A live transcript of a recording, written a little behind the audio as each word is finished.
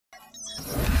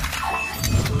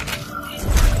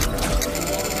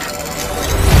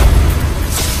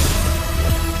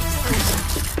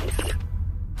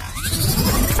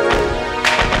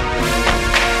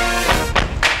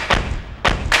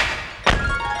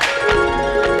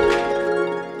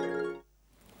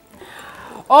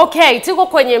Okay, tuko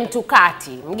kwenye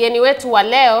mtukati. Mgeni wetu wa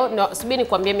leo, subiri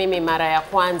nikwambie mimi mara ya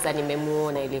kwanza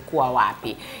nimemuona ilikuwa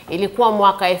wapi. Ilikuwa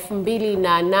mwaka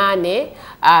 2008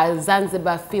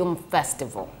 Zanzibar Film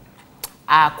Festival.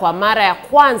 Kwa mara ya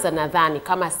kwanza nadhani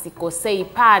kama sikosei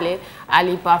pale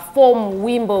aliperform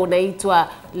wimbo unaitwa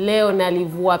Leo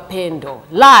Nalivua Pendo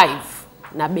live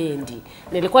na bendi.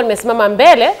 Nilikuwa nimesimama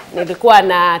mbele, nilikuwa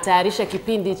natayarisha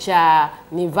kipindi cha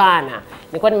Nirvana.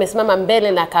 Nilikuwa nimesimama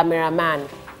mbele na cameraman.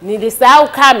 Nilisahau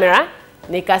kamera,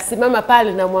 nikasimama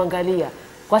pale na muangalia.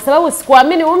 Kwa sababu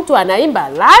sikuamini mtu anaimba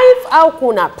live au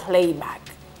kuna playback.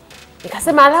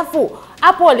 Nikasema alafu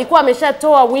hapo alikuwa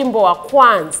ameshatoa wimbo wa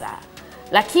kwanza.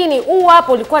 Lakini huu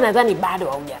hapo ulikuwa nadhani bado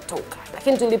haujatoka.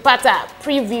 Lakini tulipata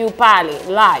preview pale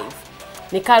live.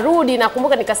 Nikarudi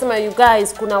nakumbuka nikasema you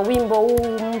guys kuna wimbo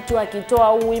huu mtu akitoa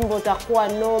huu wimbo utakuwa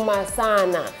noma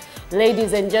sana.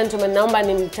 Ladies and gentlemen, naomba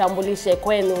nimtambulishe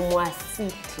kwenu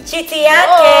Mwasiti. Chiti yake.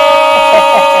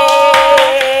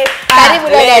 Karibu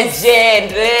dada.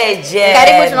 Legend.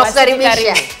 Karibu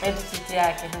tunakukaribisha. Chiti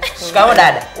yake. Shikamoo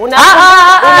dada.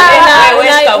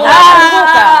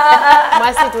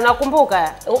 Mwasiti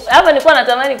unakumbuka? Hapa nilikuwa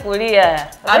natamani kulia.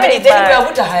 Amini tena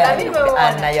kuyavuta haya.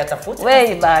 Anayatafuta.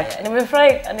 Way back.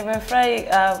 Nimefurahi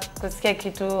kusikia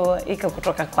kitu iko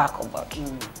kutoka kwako bwana.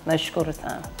 Nashukuru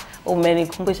sana.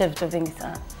 Umenikumbusha vitu vingi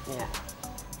sana. Yeah.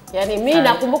 Yaani mimi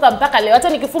nakumbuka mpaka leo hata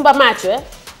nikifumba macho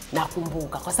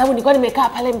nakumbuka kwa sababu nilikuwa nimekaa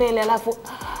pale mbele alafu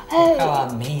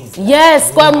amazing.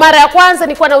 Yes, kwa mara ya kwanza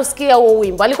nilikuwa nausikia huo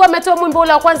wimbo. Alikuwa ametoa wimbo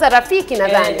ule wa kwanza Rafiki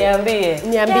nadhani.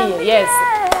 Niambie. Yes.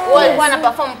 Huo alikuwa ana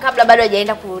perform kabla bado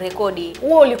hajaenda kurekodi.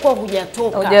 Huo ulikuwa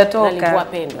hujatoka. Nilikuwa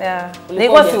pendo.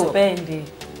 Nilikuwa siupendi.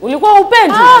 Ulikuwa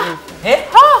upendi?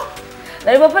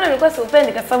 Nilipopenda nilikuwa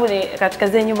siupendi kwa sababu ni katika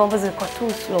zile nyimbo ambazo zilikuwa too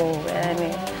slow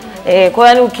yani. Kwa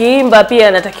yani ukiimba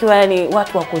pia natakiwa yani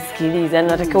watu wakusikilize, yani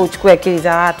natakiwa uchukue akili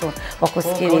za watu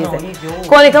wakusikilize.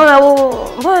 Kwa ni kama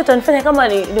mbona utanifanya kama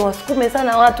ni wasukume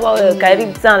sana watu wawe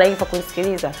karibu sana ili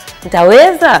kusikiliza.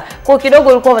 Nitaweza? Kwa kidogo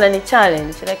ulikuwa unani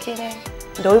challenge lakini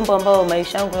ndio wimbo ambao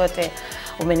maisha yangu yote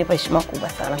umenipa heshima kubwa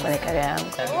sana kwenye career yangu.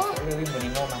 Ule wimbo ni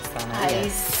noma sana.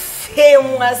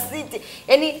 Mwasiti.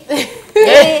 Yaani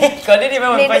kwa nini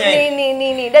mama mfanya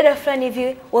hivi? Dada fulani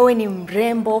hivi, wewe ni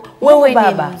mrembo, wewe ni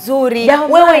mzuri,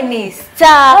 wewe ni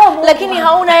star, lakini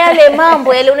hauna yale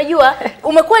mambo yale unajua,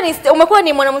 umekuwa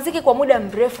ni mwanamuziki kwa muda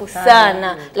mrefu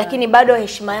sana, lakini bado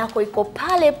heshima yako iko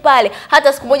pale pale.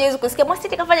 Hata siku moja hizo kusikia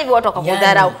Mwasiti kafanya hivi watu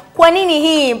wakakudharau. Kwa nini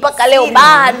hii mpaka leo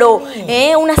bado?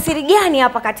 Una siri gani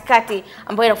hapa katikati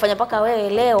ambayo inakufanya mpaka wewe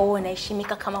leo uwe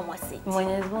unaheshimika kama Mwasiti?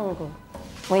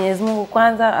 Mwenyezi Mungu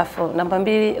kwanza, afu namba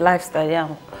 2 lifestyle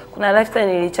yangu. Kuna lifestyle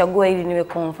nilichagua ili niwe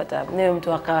comfortable, niwe mtu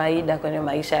wa kawaida kwenye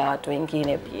maisha ya watu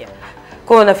wengine pia.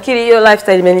 Kwa hiyo nafikiri hiyo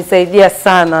lifestyle imenisaidia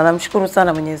sana. Namshukuru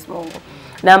sana Mwenyezi Mungu.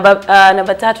 Namba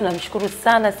 3 namshukuru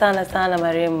sana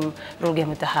marehemu Ruge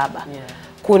Mutahaba.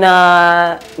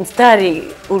 Kuna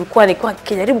mstari ulikuwa nilikuwa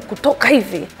kijaribu kutoka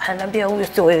hivi, ananiambia huyo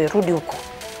sio wewe, rudi huko.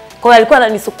 Kwa hiyo alikuwa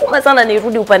ananisukuma sana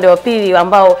nirudi upande wa pili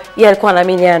ambao yeye alikuwa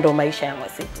anaamini yeye ndio maisha ya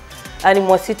Mwasiti. Ani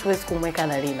Mwasiti huwezi kumweka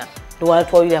na Lina. Ndio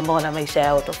watu wawili ambao wana maisha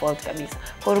yao tofauti kabisa.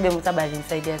 Kwa Ruge Mutahaba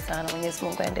alinisaidia sana. Mwenyezi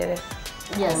Mungu aendelee.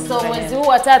 Yes, so mwezi huu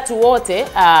wa 3 wote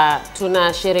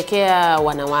tunasherekea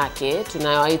wanawake,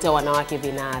 tunawaita wanawake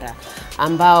vinara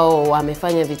ambao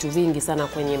wamefanya vitu vingi sana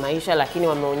kwenye maisha lakini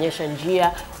wameonyesha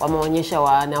njia, wameonyesha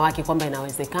wanawake kwamba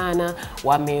inawezekana,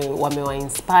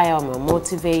 wamewa-inspire,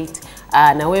 wamewa-motivate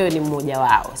na wewe ni mmoja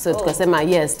wao. So tukasema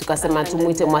tukasema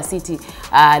tumuite Mwasiti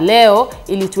leo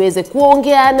ili tuweze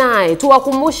kuongea naye,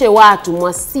 tuwakumbushe watu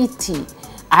Mwasiti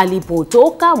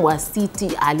alipotoka,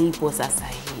 Mwasiti alipo sasa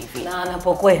hivi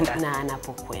na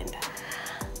anapokwenda.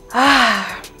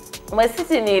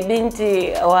 Mwasiti ni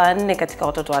binti wa 4 katika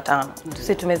watoto 5.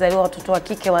 Sisi tumezaliwa watoto wa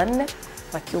kike 4,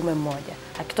 wa kiume 1.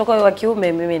 Akitoka wa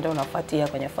kiume mimi ndo nafuatia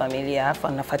kwenye familia, afa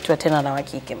nafuatiwa tena na wa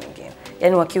kike mwingine.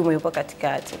 Yaani wa kiume yupo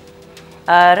katikati.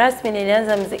 Rasmi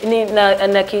nilianza muziki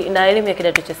na elimu ya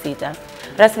kidato cha 6.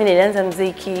 Rasmi nilianza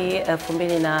muziki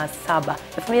 2007.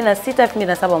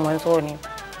 2006 mwanzoni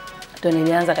ndo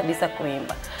nilianza kabisa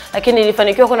kuimba. Lakini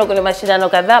nilifanikiwa kwenda kwenye mashindano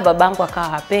kadhaa, babangu akawa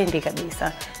hapendi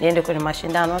kabisa niende kwenye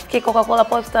mashindano. Nafikiri Coca-Cola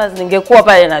Pop Stars ningekuwa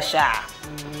pale na shaa.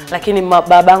 Lakini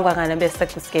babangu akaniambia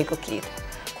sitaki kusikia hiyo kitu.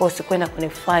 Kwa hiyo sikwenda kwenye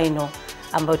final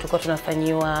ambayo tulikuwa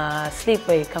tunafanyiwa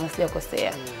Sleepway kama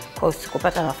sijakosea. Kwa hiyo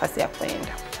sikupata nafasi ya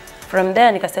kwenda. From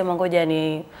there nikasema ngoja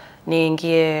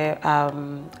niingie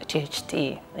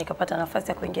THT. Nikapata nafasi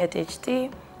ya kuingia THT.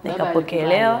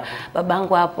 Nikapokelewa.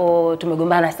 Babangu hapo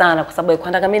tumegombana sana kwa sababu alikuwa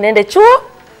anataka mimi niende chuo.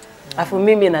 Afu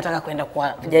mimi nataka kwenda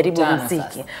kujaribu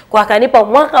muziki. Kwa akanipa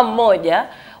mwaka mmoja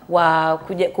wa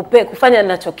kufanya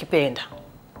ninachokipenda.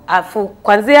 Afu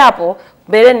kwanzia hapo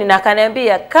mbeleni na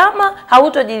akaniambia kama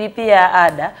hautojilipia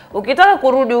ada, ukitaka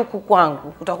kurudi huku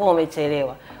kwangu utakuwa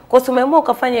umechelewa. Kwa sababu umeamua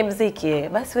ukafanye muziki,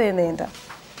 basi wewe nenda.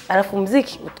 Alafu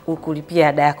muziki ukulipia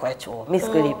ada yako ya chuo. Mimi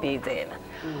sikulipia tena.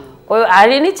 Kwa hiyo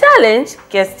alini challenge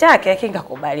kiasi chake lakini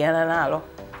nikakubaliana nalo.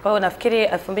 Kwa hiyo nafikiri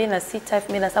 2006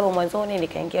 2007 mwanzoni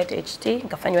nikaingia THT,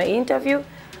 nikafanywa interview,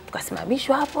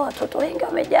 tukasimamishwa hapo, watoto wengi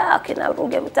wamejaa kina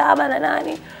Ruge Mtaba na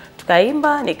nani.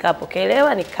 Tukaimba,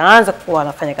 nikapokelewa, nikaanza kuwa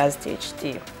nafanya kazi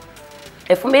THT.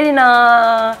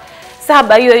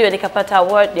 2007 hiyo nikapata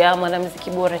award ya mwanamuziki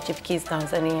bora Chief Keys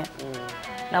Tanzania.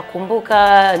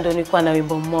 Nakumbuka ndo nilikuwa na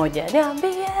wimbo mmoja,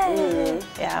 niambie.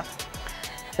 Yeah.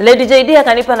 Lady JD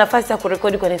akanipa nafasi ya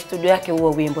kurekodi kwenye studio yake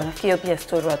huo wimbo. Nafikiri pia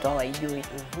story watu hawaijui.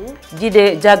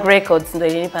 Jide Jag Records ndo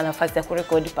ilinipa nafasi ya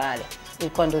kurekodi pale.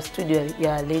 Ilikuwa ndo studio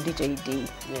ya Lady JD.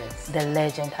 Yes. The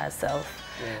legend herself.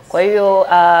 Yes. Kwa hiyo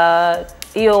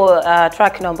hiyo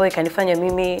track ambayo ikanifanya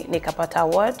mimi nikapata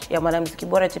award ya mwanamuziki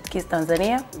bora Chief Keys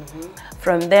Tanzania.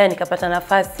 From there nikapata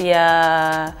nafasi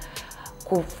ya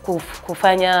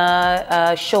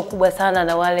kufanya show kubwa sana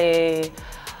na wale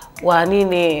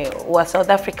wa South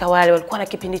Africa wale walikuwa na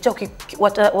kipindi chao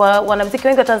wanamuziki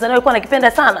wengi wa Tanzania walikuwa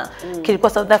nakipenda sana. Kilikuwa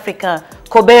South Africa,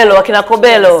 Kobelo, akina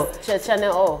Kobelo. Yes.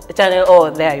 Channel O. Channel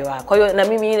O, there you are. Kwa hiyo na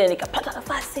mimi ile nikapata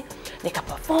nafasi,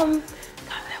 nikaperform.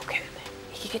 Okay,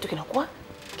 hiki kitu kinakuwa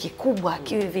kikubwa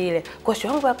kivi vile. Kwa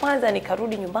show yangu ya kwanza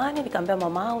nikarudi nyumbani, nikamwambia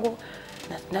mamangu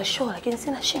na show lakini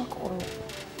sina shilingi 10.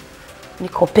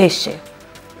 Nikopeshe.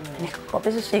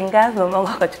 Nikakopesha shilingi ngapi? Mamangu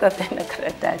akachukua pena na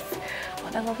karatasi.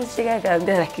 Wanakopesha shilingi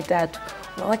akaambia 300,000.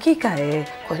 Una hakika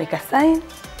kwa nikasign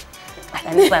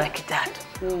akanipa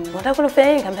 300,000. Unataka kufanya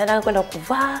nini? Nikamwambia nataka kwenda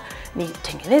kuvaa,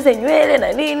 nitengeneze nywele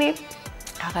na nini.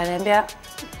 Akaniambia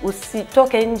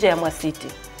usitoke nje ya Mwasiti.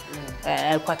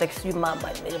 Alikuwa atakisijui mama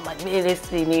nywele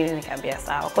nini, nikamwambia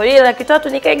sawa. Kwa hiyo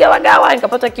 300,000 nikaigawa,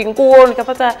 nikapata kinguo,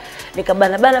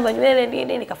 nikabana manywele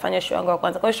nini, nikafanya show yangu ya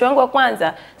kwanza. Kwa hiyo show yangu ya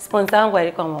kwanza sponsor wangu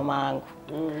alikuwa mama yangu.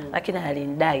 Lakini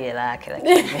alinidai hela yake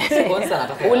lakini.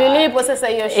 Ulilipwa sasa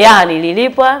hiyo show? Yeah,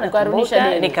 nililipwa na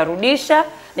ukarudisha nikarudisha.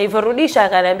 Nilivyorudisha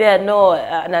akaniambia no,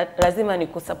 lazima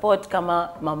nikusupport kama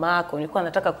mama yako. Nilikuwa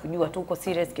nataka kujua tu uko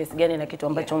serious kiasi gani na kitu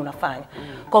ambacho unafanya.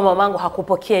 Kwa mamangu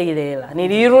hakupokea ile hela.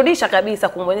 Nilirudisha kabisa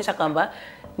kumuonyesha kwamba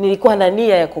nilikuwa na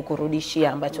nia ya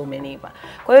kukurudishia ambacho umenipa.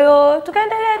 Kwa hiyo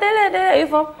tukaendelea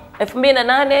hivyo.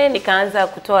 2008 nikaanza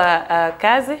kutoa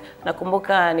kazi.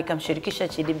 Nakumbuka nikamshirikisha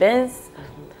Benz.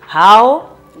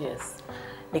 Yes.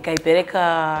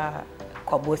 Nikaipeleka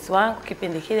kwa bosi wangu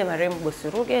kipindi kile marehemu bosi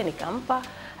Ruge, nikampa,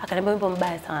 akaniambia wimbo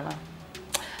mbaya sana.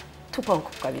 Tupa huko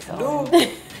kabisa.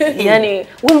 Yaani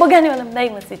wimbo gani wanamdai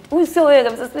Mwasiti? Huyu sio wewe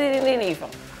kabisa, nini hivyo.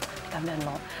 Nikamwambia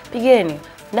no. Pigeni.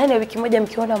 Ndani ya wiki moja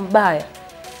mkiona mbaya,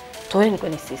 toeni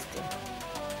kwenye system.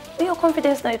 Hiyo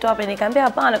confidence naitoa hapa, nikamwambia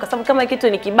hapana kwa sababu kama kitu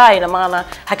ni kibaya na maana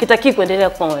hakitaki kuendelea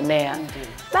kuonea.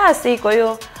 Basi kwa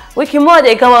hiyo wiki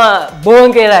moja ikawa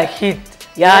bonge la hit.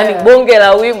 Yaani bonge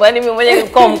la wimbo, yani mimi mwenyewe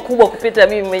nilikuwa mkubwa kupita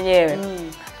mimi mwenyewe.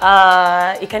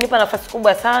 Ikanipa nafasi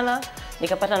kubwa sana,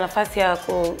 nikapata nafasi ya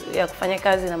kufanya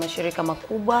kazi na mashirika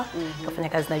makubwa, nikafanya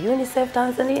kazi na UNICEF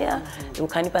Tanzania,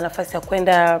 ukanipa nafasi ya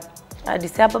kwenda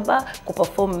Addis Ababa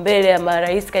kuperform mbele ya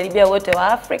marais karibia wote wa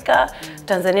Afrika.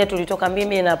 Tanzania tulitoka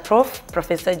mimi na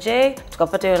Professor J,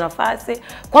 tukapata hiyo nafasi.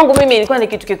 Kwangu mimi ilikuwa ni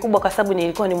kitu kikubwa kwa sababu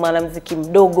nilikuwa ni mwanamuziki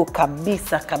mdogo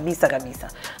kabisa.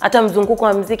 Hata mzunguko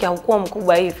wa muziki haukuwa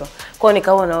mkubwa hivyo. Kwa hiyo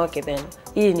nikaona okay then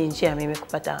hii ni njia mimi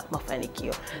kupata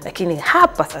mafanikio. Lakini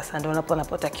hapa sasa ndio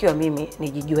napotakiwa mimi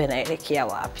nijijue naelekea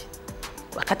wapi.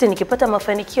 Wakati nikipata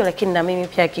mafanikio lakini na mimi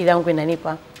pia akili yangu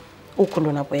inanipa huko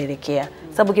ndo napoelekea.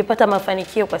 Sababu ukipata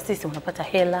mafanikio kwa sisi unapata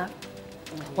hela,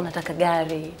 unataka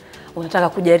gari, unataka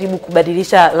kujaribu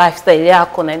kubadilisha lifestyle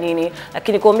yako na nini.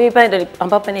 Lakini kwa mimi pale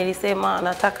ambapo nilisema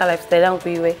nataka lifestyle yangu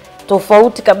iwe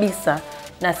tofauti kabisa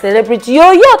na celebrity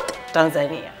yoyote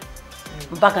Tanzania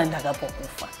mpaka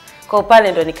nitakapokufa. Kwa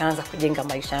pale ndo nikaanza kujenga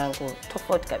maisha yangu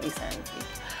tofauti kabisa na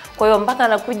muziki. Kwa hiyo mpaka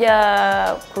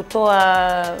nakuja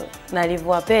kutoa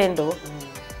Naliimba Pendo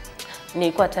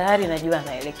nilikuwa tayari najua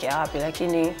naelekea wapi,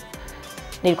 lakini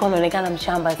nilikuwa naonekana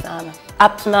mshamba sana.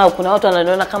 Up to now kuna watu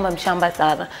wananiona kama mshamba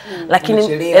sana. Lakini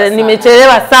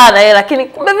nimechelewa sana lakini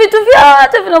kumbe vitu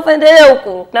vyote vinavyoendelea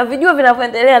huko na vijua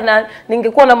vinavyoendelea na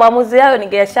ningekuwa na maamuzi yao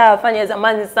ningeshafanya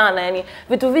zamani sana. Yani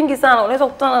vitu vingi sana unaweza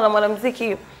kukutana na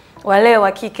mwanamuziki wa leo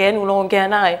wa kike, yani unaongea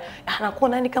naye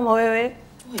anakuona yani kama wewe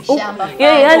mshamba.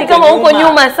 Yani kama uko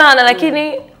nyuma sana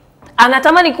lakini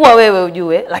anatamani kuwa wewe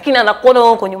ujue, lakini anakuona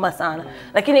wewe uko nyuma sana.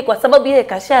 Lakini kwa sababu yeye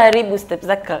kashaharibu steps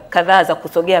zake kadhaa za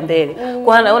kusogea mbele.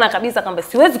 Kwa anaona kabisa kwamba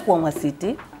siwezi kuwa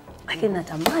Mwasiti, lakini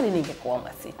natamani ningekuwa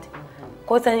Mwasiti.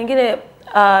 Kwa hiyo nyingine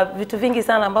vitu vingi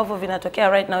sana ambavyo vinatokea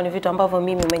right now ni vitu ambavyo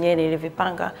mimi mwenyewe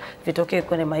nilivipanga vitokee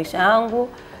kwenye maisha yangu,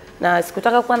 na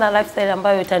sikutaka kuwa na lifestyle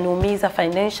ambayo itaniumiza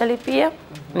financially pia.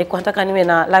 Nilikuwa nataka niwe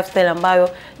na lifestyle ambayo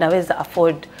naweza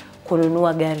afford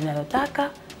kununua gari ninayotaka,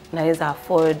 naweza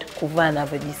afford kuvaa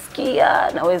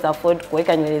ninavyojisikia, naweza afford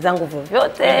kuweka nywele zangu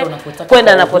vyovyote,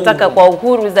 kwenda napotaka kwa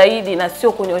uhuru zaidi, na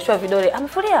sio kunyoshwa vidole.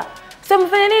 Amefuria, sio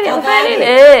mfanye nini, amfanye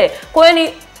nini. Kwa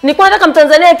hiyo nilikuwa nataka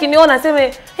Mtanzania akiniona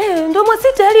aseme, ndio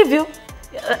Mwasiti alivyo.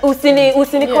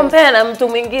 Usini compare na mtu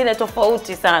mwingine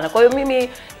tofauti sana. Kwa hiyo mimi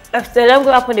lifestyle yangu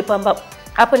hapo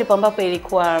ni pambapo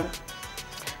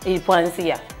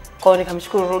ilipoanzia. Kwa hiyo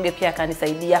nikamshukuru Ruge pia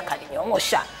akanisaidia,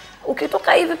 akaninyongosha.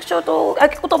 Ukitoka hivi kushoto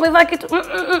akikuta umevaa kitu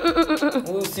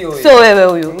sio wewe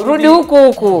huyu, rudi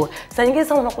huku. Sasa nyingine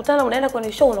sasa unakutana unaenda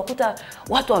kwenye show unakuta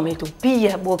watu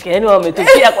wametupia boke, yani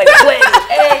wametupia kweli kweli.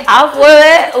 Alafu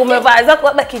wewe umevaa zako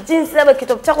labda kijinsi labda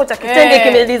kitop chako cha kitenge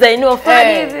kimedesigniwa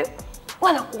fulani hivi,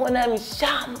 wanakuona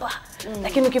mshamba.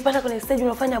 Lakini ukipanda kwenye stage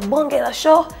unafanya bonge la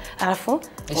show, alafu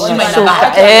heshima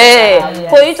inabaki.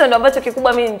 Kwa hiyo ndio ambacho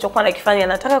kikubwa mimi nilichokuwa nakifanya.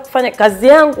 Nataka kufanya kazi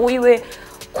yangu iwe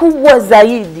kubwa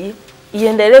zaidi,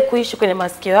 iendelee kuishi kwenye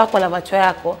masikio yako na macho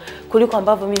yako kuliko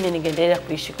ambavyo mimi ningeendelea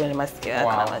kuishi kwenye masikio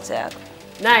yako na macho yako.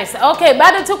 Nice. Okay,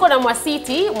 bado tuko na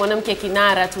Mwasiti, mwanamke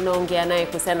kinara, tunaongea naye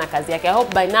kuhusiana na kazi yake. I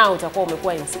hope by now utakuwa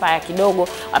umekuwa inspired kidogo.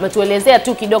 Ametuelezea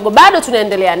tu kidogo. Bado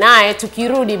tunaendelea naye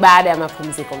tukirudi baada ya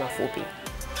mapumziko mafupi.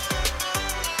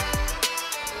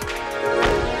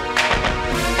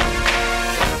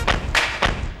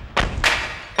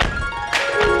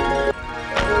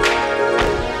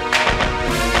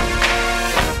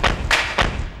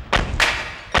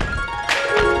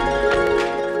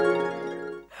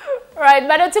 Right,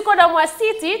 bado tuko na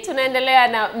Mwasiti, tunaendelea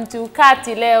na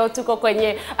mtukati. Leo tuko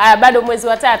kwenye bado mwezi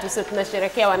wa 3, sio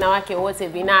tunasherehekea wanawake wote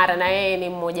vinara, na yeye ni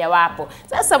mmoja wapo.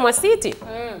 Sasa Mwasiti,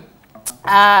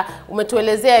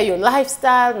 umetuelezea hiyo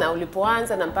lifestyle na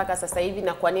ulipoanza na mpaka sasa hivi,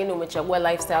 na kwa nini umechagua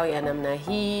lifestyle ya namna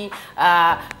hii.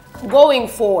 Going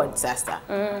forward sasa,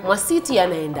 Mwasiti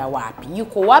anaenda wapi?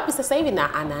 Yuko wapi sasa hivi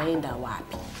na anaenda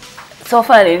wapi? So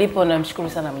far nilipo namshukuru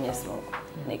sana Mwenyezi Mungu.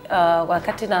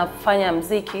 Wakati nafanya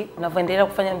muziki, navyoendelea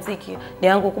kufanya muziki, ni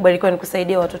yangu kubwa ilikuwa ni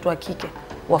kusaidia watoto wa kike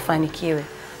wafanikiwe.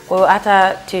 Kwa hiyo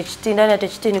hata THT, ndani ya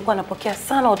THT nilikuwa napokea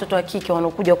sana watoto wa kike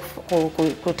wanaokuja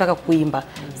kutaka kuimba.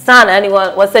 Sana, yani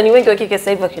wasanii wengi wa kike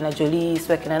sasa hivi wakina Jolie,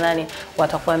 wakina nani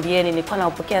watakwambieni, nilikuwa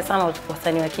napokea sana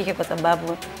wasanii wa kike kwa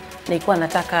sababu nilikuwa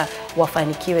nataka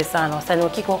wafanikiwe sana. Wasanii wa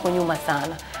kike wako nyuma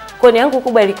sana. Kwa hiyo yangu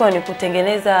kubwa ilikuwa ni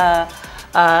kutengeneza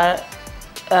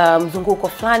mzunguko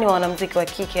fulani wa wanamuziki wa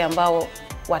kike ambao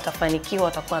watafanikiwa,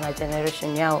 watakuwa na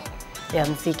generation yao ya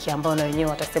muziki ambao na wenyewe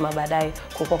watasema baadaye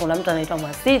kwa kuna mtu anaitwa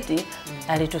Mwasiti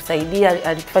alitusaidia,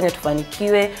 alitufanya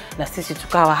tufanikiwe na sisi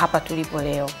tukawa hapa tulipo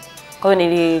leo. Kwa hiyo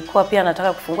nilikuwa pia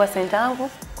nataka kufungua center yangu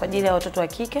kwa ajili ya watoto wa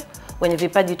kike wenye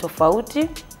vipaji tofauti,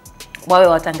 wawe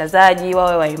watangazaji,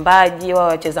 wawe waimbaji, wawe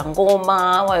wacheza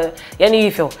ngoma, wawe yani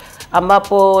hivyo,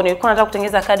 ambapo nilikuwa nataka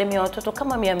kutengeneza academy ya watoto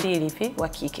kama 200 hivi wa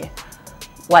kike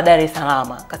wa Dar es Salaam,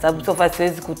 kwa sababu so far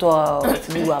siwezi kutoa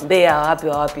sijui wa Mbeya wapi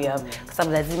kwa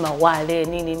sababu lazima wale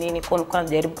nini. Kwa hiyo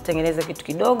najaribu kutengeneza kitu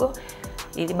kidogo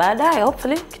ili baadaye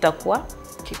hopefully kitakuwa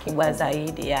kikubwa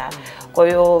zaidi ya. Kwa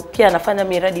hiyo pia nafanya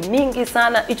miradi mingi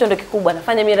sana, hicho ndio kikubwa,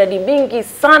 nafanya miradi mingi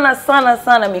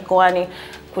sana mikoani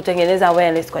kutengeneza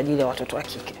awareness kwa ajili ya watoto wa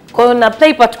kike. Kwa hiyo na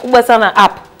play part kubwa sana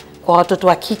up kwa watoto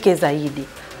wa kike zaidi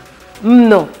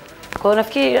mno. Kwa hiyo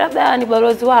nafikiri labda ni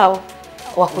balozi wao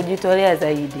wa kujitolea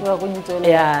zaidi.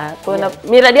 Kwa hiyo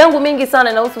miradi yangu mingi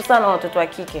sana inahusu sana watoto wa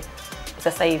kike.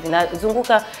 Sasa hivi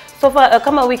nazunguka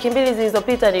kama wiki 2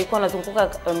 zilizopita nilikuwa nazunguka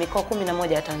mikoa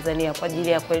 11 ya Tanzania kwa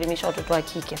ajili ya kuelimisha watoto wa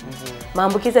kike.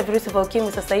 Maambukizi ya virusi vya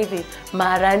ukimwi sasa hivi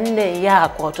mara 4 ya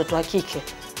kwa watoto wa kike.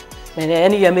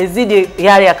 Yaani yamezidi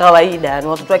yale ya kawaida. Ni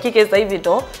watoto wa kike sasa hivi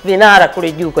to vinara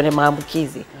kule juu kwenye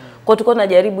maambukizi. Kwa hiyo tulikuwa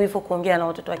tunajaribu hivyo kuongea na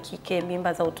watoto wa kike,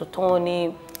 mimba za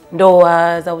utotoni,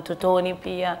 ndoa za utotoni,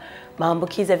 pia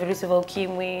maambukizi ya virusi vya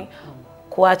ukimwi,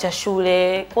 kuacha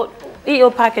shule.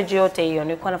 Hiyo package yote hiyo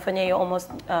nilikuwa nafanya hiyo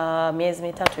almost miezi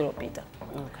 3 iliyopita.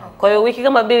 Kwa hiyo wiki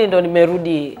kama 2 ndo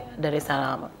nimerudi Dar es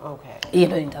Salaam. Hiyo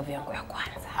ndio interview yangu ya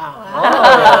kwanza.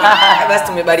 Basi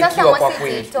tumebarikiwa kwa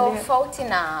kweli. Tofauti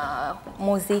na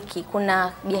muziki,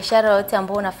 kuna biashara yote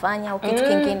ambayo unafanya au kitu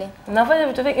kingine? Nafanya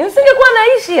vitu vingi. Nisingekuwa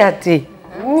naishi ati.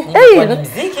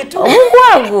 Muziki tu. Mungu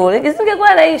wangu,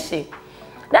 nisingekuwa naishi.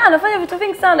 Nafanya vitu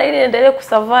vingi sana ili niendelee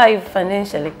kusurvive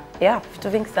financially. Vitu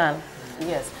vingi sana.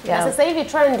 Yes. Na sasa hivi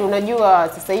trend, unajua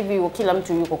sasa hivi kila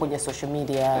mtu yuko kwenye social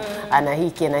media, ana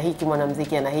hiki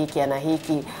mwanamuziki ana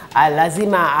hiki,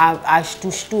 lazima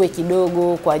ashtushtue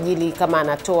kidogo kwa ajili kama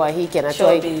anatoa hiki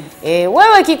anatoa hiki.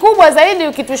 Wewe kikubwa zaidi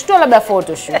ukitushtua labda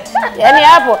photoshoot. Yaani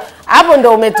hapo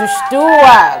ndo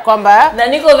umetushtua kwamba na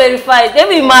niko verified.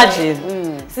 Hebu imagine.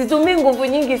 Situmii nguvu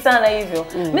nyingi sana hivyo.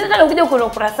 Mimi nataka ukija kwenye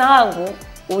ukurasa wangu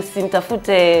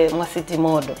usimtafute Mwasiti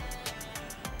modo.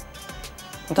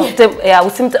 Mtafute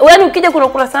yaani ukija kwenye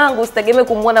ukurasa wangu usitegemee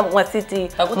kumuona Mwasiti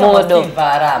modo.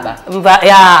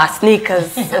 Sneakers.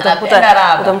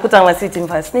 Utamkuta Mwasiti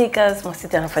mva sneakers,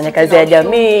 Mwasiti anafanya kazi ya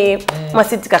jamii,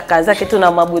 Mwasiti kaka zake tu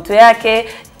na mabuto yake.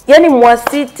 Yaani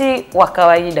Mwasiti wa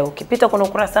kawaida. Ukipita kwenye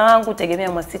ukurasa wangu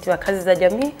tegemea Mwasiti wa kazi za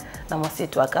jamii na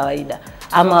Mwasiti wa kawaida.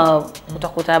 Ama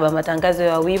utakuta haba matangazo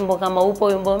ya wimbo, kama upo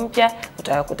wimbo mpya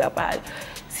utayakuta pale.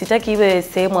 Sitaki iwe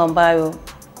sehemu ambayo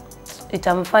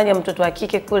itamfanya mtoto wa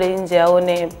kike kule nje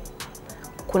aone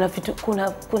kuna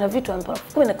vitu ambavyo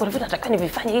kuna vitu atakani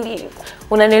vifanye ili,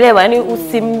 unanielewa? Yaani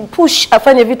usimpush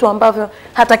afanye vitu ambavyo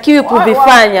hatakiwi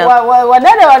kuvifanya.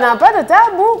 Wadada wanapata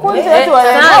tabu kwanza watu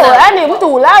wanao. Yaani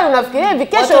mtu ulali unafikiria hivi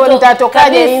kesho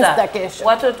nitatokaje Insta kesho.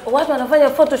 Watu wanafanya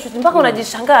photoshoot mpaka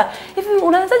unajishangaa. Hivi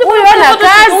unaanzaje kufanya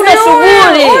photoshoot? Una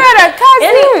shughuli.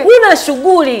 Yaani una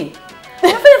shughuli.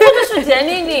 Unafanya photoshoot ya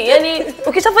nini? Yaani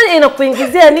ukishafanya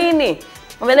inakuingizia nini?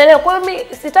 Umeelewa? Kwa hiyo mimi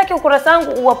sitaki ukurasa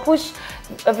wangu uwapush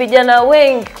vijana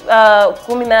wengi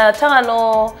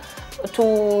 15 to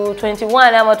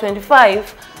 21 ama 25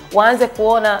 waanze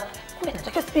kuona kumbe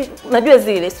nataka unajua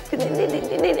zile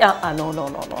nini.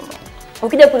 No.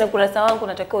 Ukija kwenye ukurasa wangu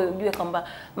natakiwa ujue kwamba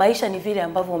maisha ni vile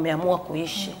ambavyo umeamua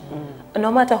kuishi.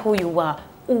 No matter who you are,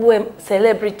 uwe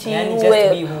celebrity,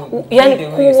 yani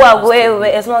kuwa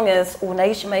wewe, as long as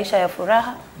unaishi maisha ya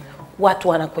furaha, watu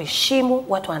wanakuheshimu,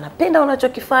 watu wanapenda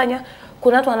unachokifanya.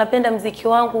 Kuna watu wanapenda mziki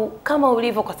wangu kama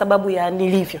ulivyo kwa sababu ya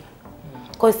nilivyo.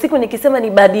 Kwa siku nikisema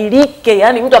nibadilike,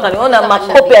 yani mtu akaniona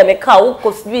makope yamekaa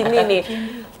huko sijui nini.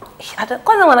 Hata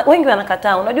kwanza wengi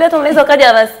wanakataa. Unajua hata unaweza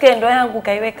kaja na skendo yangu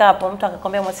kaiweka hapo, mtu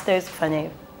akakwambia Mwasiti hawezi kufanya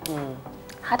hivi.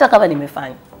 Hata kama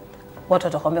nimefanya, watu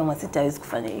watakwambia Mwasiti hawezi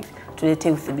kufanya hivi.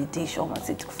 Tuletee uthibitisho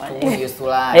Mwasiti kufanya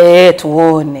hivi.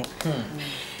 Tuone.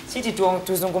 Sisi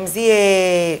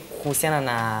tuzungumzie kuhusiana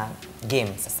na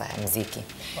game sasa ya muziki.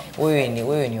 Wewe ni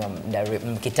wa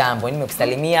kitambo.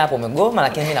 Nimekusalimia hapo umegoma,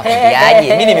 lakini mimi nakwambiaje?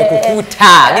 Mimi nimekukuta.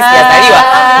 Mimi sijazaliwa.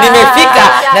 Nimefika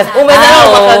na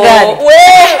umezaliwa mwaka gani?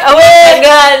 Wewe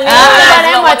gani?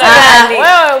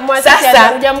 Wewe Mwasiti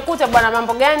hujamkuta bwana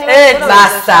mambo gani wewe?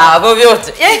 Sasa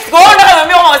vyovyote. Kuona kama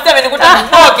mimi Mwasiti amenikuta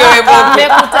mpoke wewe bwana.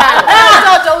 Mmekutana.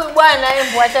 Mtoto huyu bwana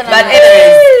hebu acha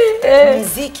na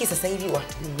muziki sasa hivi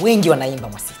watu wengi wanaimba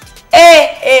Mwasiti.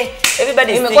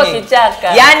 Everybody imekuwa kichaka.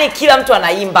 Yaani kila mtu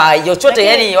anaimba yochote,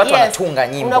 yani watu wanatunga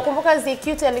nyimbo. Unakumbuka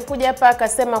Zikute alikuja hapa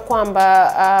akasema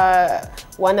kwamba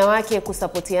wanawake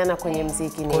kusapotiana kwenye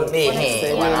muziki ni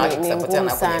wanawake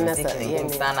kusapotiana kwenye muziki ni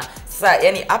ngumu sana. Sasa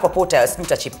yani hapa pota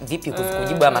sijui vipi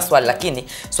kujibu ya maswali, lakini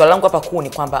swali langu hapa kuu ni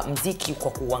kwamba muziki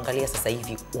kwa kuangalia sasa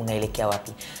hivi unaelekea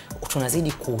wapi?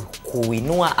 Tunazidi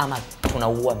kuinua ama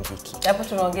tunaua muziki? Hapo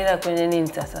tunaongelea kwenye nini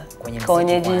sasa?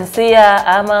 Kwenye jinsia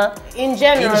ama in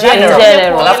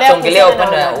general. Alafu tuongelea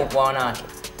upande wa wanawake.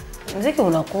 Muziki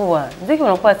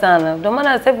unakuwa sana. Ndio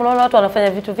maana sasa hivi unaona watu wanafanya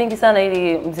vitu vingi sana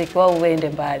ili muziki wao uende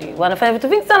mbali. Wanafanya vitu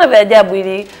vingi sana vya ajabu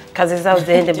ili kazi zao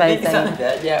ziende mbali sana.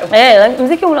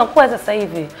 Muziki unakuwa sasa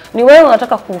hivi. Ni wewe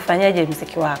unataka kufanyaje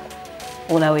muziki wako?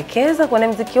 Unawekeza kwenye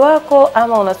muziki wako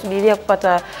ama unasubiria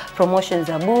kupata promotions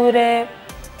za bure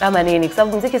ama nini? Kwa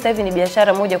sababu muziki sasa hivi ni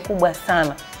biashara moja kubwa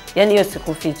sana. Yaani hiyo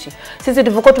sikufichi. Sisi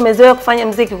tulivyokuwa tumezoea kufanya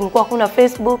muziki kulikuwa hakuna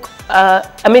Facebook,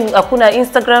 hakuna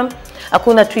Instagram,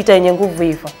 hakuna Twitter yenye nguvu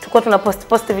hivyo. Tulikuwa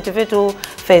tunapost vitu vyetu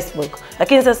Facebook.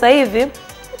 Lakini sasa hivi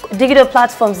digital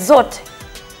platforms zote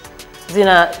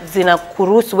zina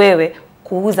kuruhusu wewe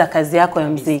kuuza kazi yako ya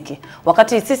muziki.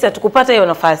 Wakati sisi hatukupata hiyo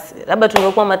nafasi, labda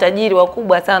tungekuwa matajiri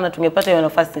wakubwa sana tungepata hiyo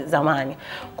nafasi zamani.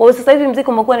 Kwa hiyo sasa hivi muziki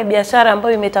umekuwa ni biashara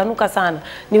ambayo imetanuka sana.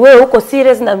 Ni wewe uko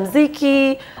serious na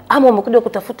muziki ama umekuja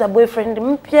kutafuta boyfriend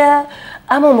mpya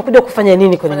ama umekuja kufanya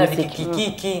nini kwenye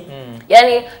muziki?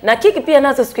 Yaani na kiki pia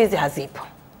nazo siku hizi hazipo.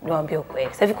 Niwaambie ukweli.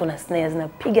 Sasa hivi kuna snare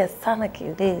zinapiga sana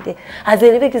kelele.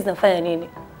 Hazieleweki zinafanya nini?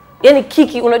 Yaani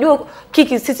kiki, unajua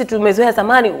kiki sisi tumezoea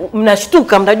zamani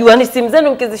mnashtuka, mnajua ni simu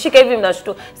zenu mkizishika hivi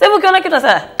mnashtuka. Sasa hivi ukiona kitu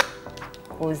sasa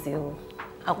uzi huu.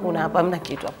 Hakuna hapa hamna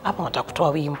kitu hapa. Hapa nataka kutoa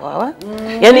wimbo hawa.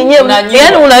 Yaani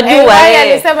unajua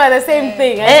alisema the same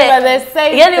thing.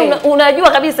 Yaani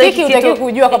unajua kabisa hiki unataka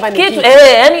kujua kama ni kitu.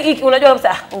 Yaani hiki unajua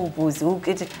kabisa uzi huu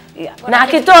kitu. Na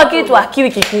akitoa kitu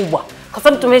akiwi kikubwa. Kwa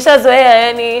sababu tumeshazoea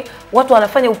yani watu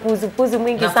wanafanya upuzi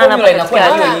mwingi na sana hapa inakuwa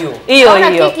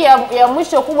hiyo. Kiki ya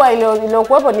mwisho kubwa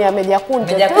iliyokuwepo ni ya Meja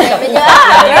Kunte.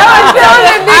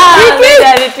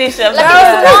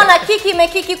 Unaona kiki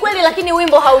imekiki kweli lakini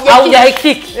wimbo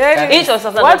haujakiki. Hicho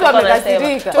sasa watu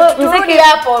wamekasirika.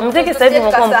 Muziki sasa hivi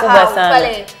umekuwa mkubwa sana.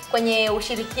 Pale kwenye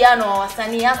ushirikiano wa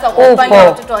wasanii hasa kwa upande wa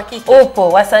watoto wa kike. Upo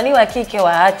wasanii wa kike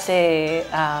waache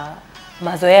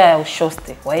mazoea ya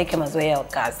ushosti, waeke mazoea ya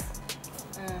kazi.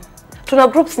 Tuna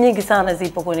groups nyingi sana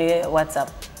zipo kwenye WhatsApp.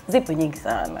 Zipo nyingi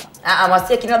sana.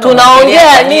 Mwasiti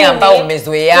tunaongea nini ambao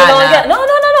umezoeana. No.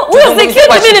 Huyo si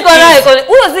cute mimi niko naye kwenye.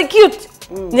 Huyo si cute.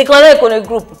 Niko naye kwenye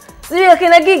group. Sio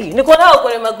kina Gigi, niko nao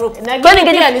kwenye magroup. Kwani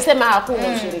Gigi nisema hakuna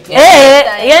ushirikiano.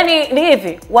 Yani ni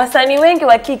hivi, wasanii wengi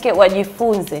wa kike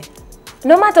wajifunze.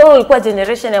 No matter wewe ulikuwa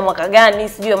generation ya mwaka gani,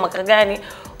 sijui ya mwaka gani,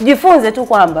 jifunze tu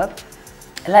kwamba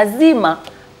lazima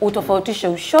utofautishe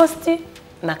ushosti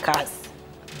na kazi.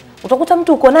 Utakuta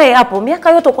mtu uko naye hapo,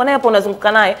 miaka yote uko naye hapo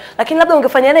unazunguka naye, lakini labda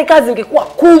ungefanya naye kazi ingekuwa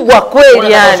kubwa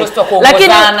kweli yani.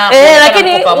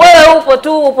 Lakini wewe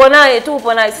upo naye.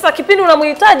 Sasa kipindi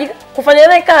unamhitaji kufanya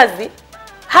naye kazi,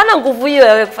 hana nguvu hiyo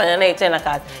ya wewe kufanya naye tena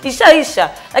kazi. Ishaisha.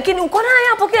 Lakini uko naye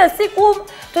hapo kila siku,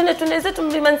 twende zetu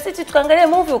Mlimani City tukaangalia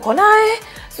movie, uko naye.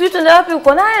 Sijui twende wapi,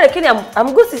 uko naye, lakini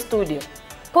amgusi studio.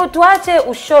 Kwa tuache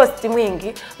ushosti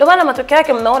mwingi. Ndio maana matokeo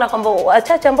yake mnaona kwamba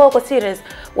wachache ambao wako serious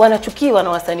wanachukiwa na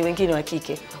wasanii wengine wa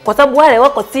kike. Kwa sababu wale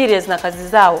wako serious na kazi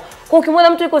zao. Kwa ukimwona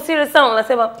mtu yuko serious sana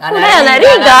unasema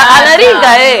anaringa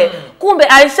Kumbe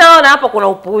alishaona hapa kuna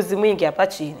upuuzi mwingi hapa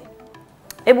chini.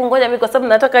 Hebu ngoja mimi kwa sababu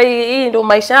nataka hii ndio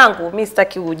maisha yangu, mimi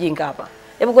sitaki ujinga hapa.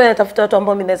 Hebu ngoja nitafuta watu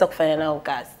ambao mimi naweza kufanya nao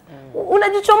kazi.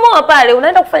 Unajichomoa pale,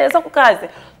 unaenda kufanya zako kazi.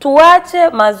 Tuache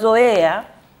mazoea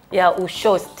ya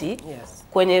ushosti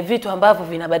kwenye vitu ambavyo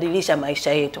vinabadilisha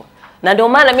maisha yetu. Na ndio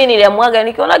maana mimi niliamwaga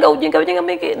nikionaga ujinga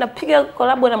mingi napiga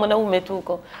collab na mwanaume tu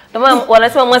huko. Ndio maana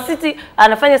wanasema Mwasiti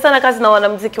anafanya sana kazi na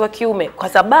wanamuziki wa kiume kwa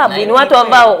sababu ni watu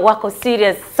ambao wako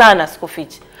serious sana,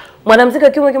 sikufichi. Mwanamuziki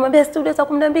wa kiume ukimwambia studio saa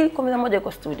 12, 11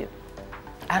 kwa studio.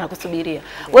 Anakusubiria.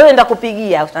 Wewe nenda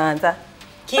kupigia utaanza.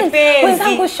 Kipenzi.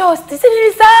 Wenzangu shosti, si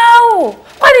nilisahau.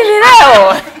 Kwani ni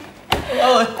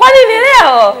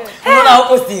leo? Unaona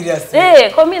uko serious.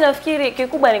 Kwa mimi nafikiri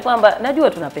kikubwa ni kwamba najua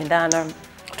tunapendana,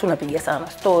 tunapiga sana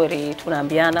story,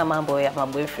 tunaambiana mambo ya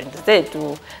boyfriend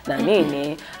zetu na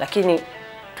nini, lakini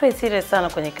tuwe serious sana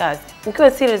kwenye kazi.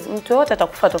 Ukiwa serious mtu yote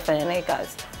atakufuata ufanye naye kazi.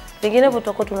 Vinginevyo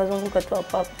tutakuwa tunazunguka tu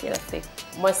hapa kila siku.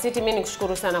 Mwasiti, mimi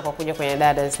nikushukuru sana kwa kuja kwenye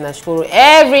Dadas. Nashukuru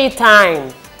every time.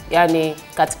 Yani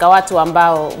katika watu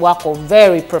ambao wako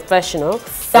very professional,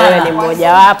 wewe ni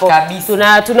mmoja wapo.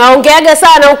 Tunaongeaga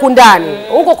sana huku ndani.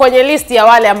 Huko kwenye list ya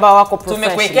wale ambao wako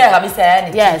professional. Tumekuwekea kabisa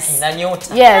yani na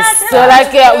nyota. Yes. So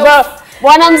like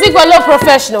mwanamuziki wa low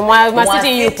professional,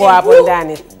 Mwasiti yupo hapo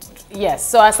ndani.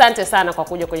 Yes, so asante sana kwa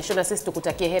kuja kwenye show na sisi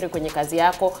tukutakie heri kwenye kazi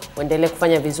yako. Uendelee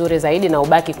kufanya vizuri zaidi na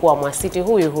ubaki kuwa Mwasiti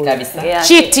huyu. Kabisa.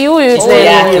 Chiti huyu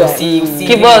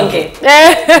kibonge.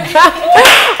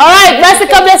 Alright, basi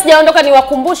kabla sijaondoka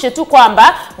niwakumbushe tu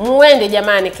kwamba muende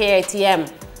jamani KITM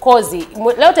kozi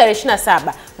leo tarehe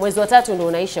 27 mwezi wa 3 ndio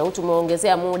unaisha.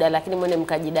 Tumeongezea muda lakini mwende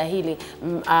mkajidahili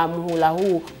mhula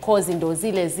huu. Kozi ndo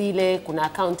zile, kuna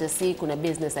accountancy, kuna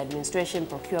business administration,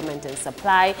 procurement and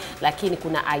supply, lakini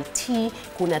kuna IT,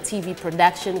 kuna TV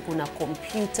production, kuna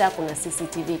computer, kuna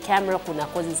CCTV camera, kuna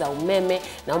kozi za umeme.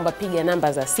 Naomba piga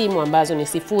namba za simu ambazo ni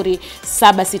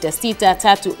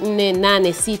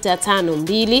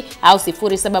 0766348652 au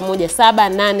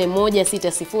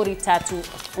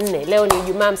 0717816034. Leo ni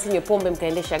Ijumaa, msinywe pombe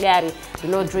mkaendesha gari. Do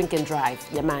not drink and drive.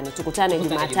 Jamani, tukutane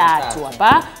Jumatatu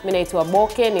hapa. Mimi naitwa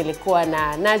Boke, nilikuwa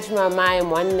na Najma, Mae,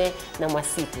 Mwanne na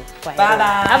Mwasiti. Bye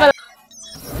bye.